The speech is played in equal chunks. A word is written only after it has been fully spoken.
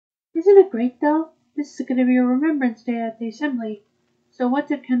Isn't it great though? This is gonna be a Remembrance Day at the assembly. So what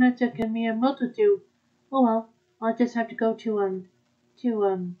the Kanata can me a multitude? Oh well, I'll just have to go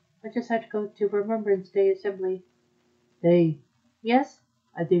I just have to go to Remembrance Day assembly. Hey, yes?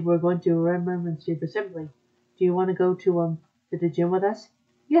 I think we're going to Remembrance Day assembly. Do you want to go to the gym with us?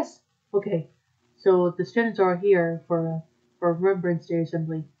 Yes. Okay. So the students are here for Remembrance Day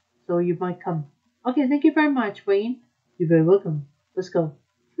assembly. So you might come. Okay, thank you very much, Wayne. You're very welcome. Let's go.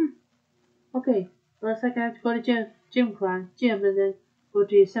 Okay. Looks like I have to go to gym and then go to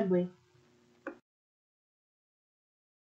the assembly.